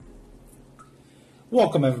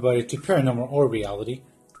Welcome everybody to Paranormal or Reality.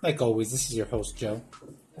 Like always, this is your host Joe.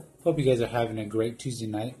 Hope you guys are having a great Tuesday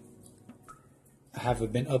night. I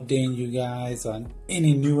haven't been updating you guys on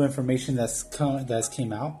any new information that's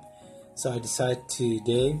came out. So I decided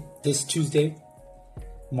today, this Tuesday,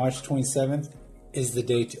 March 27th, is the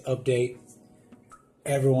day to update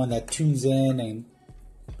everyone that tunes in and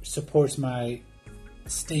supports my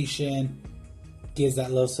station, gives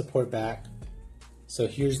that little support back. So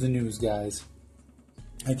here's the news, guys.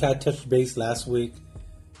 I kind of touched base last week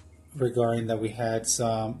regarding that we had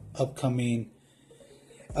some upcoming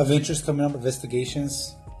adventures coming up,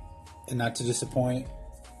 investigations, and not to disappoint,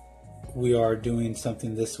 we are doing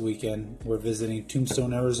something this weekend. We're visiting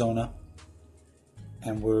Tombstone, Arizona,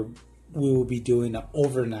 and we will be doing an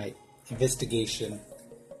overnight investigation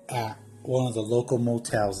at one of the local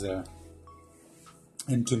motels there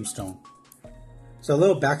in Tombstone. So a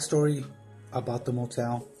little backstory about the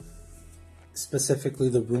motel. Specifically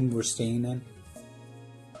the room we're staying in.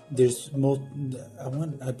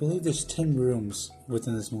 I believe there's 10 rooms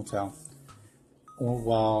within this motel.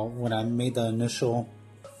 While when I made the initial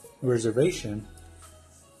reservation,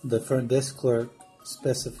 the front desk clerk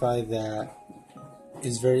specified that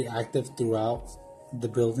it's very active throughout the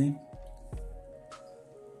building,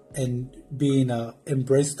 and being a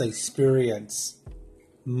embrace the experience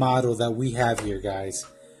model that we have here, guys.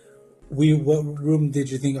 What room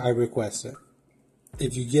did you think I requested?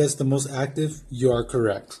 If you guessed the most active, you are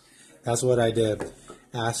correct. That's what I did.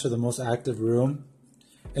 I asked for the most active room.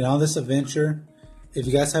 And on this adventure, if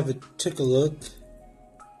you guys took a look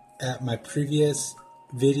at my previous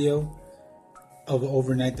video of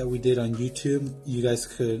overnight that we did on YouTube, you guys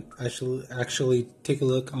could actually take a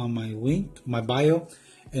look on my link, my bio,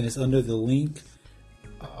 and it's under the link,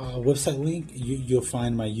 website link. You'll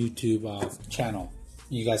find my YouTube channel.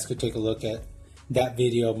 You guys could take a look at that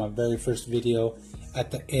video, my very first video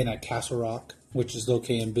at the inn at Castle Rock, which is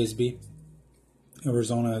located in Bisbee,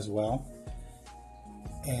 Arizona as well.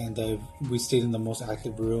 And we stayed in the most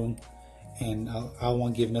active room, and I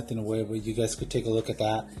won't give nothing away, but you guys could take a look at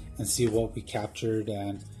that and see what we captured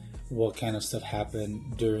and what kind of stuff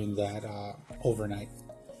happened during that overnight.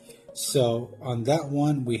 So on that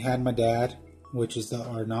one, we had my dad, which is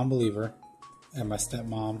our non-believer, and my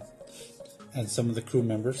stepmom, and some of the crew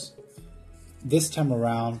members. This time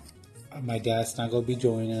around, my dad's not going to be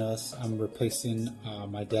joining us. I'm replacing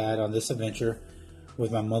my dad on this adventure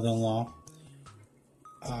with my mother-in-law.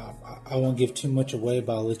 I won't give too much away,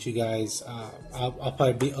 but I'll let you guys, I'll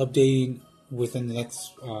probably be updating within the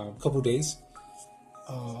next couple days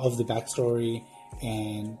of the backstory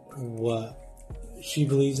and what she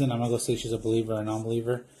believes in. I'm not going to say she's a believer or a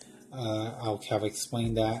non-believer. I'll have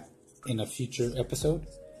explained that in a future episode.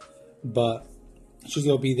 But she's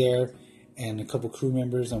going to be there and a couple crew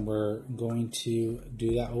members, and we're going to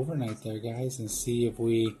do that overnight there, guys, and see if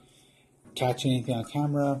we catch anything on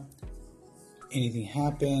camera, anything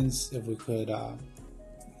happens, if we could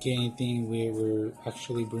get anything. We're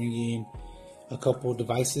actually bringing a couple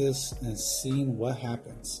devices and seeing what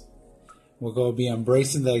happens. We're going to be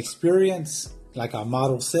embracing the experience, like our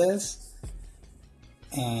model says,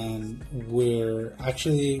 and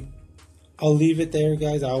I'll leave it there,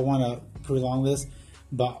 guys. I don't want to prolong this,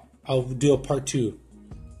 but I'll do a part 2.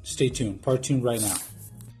 Stay tuned. Part 2 right now.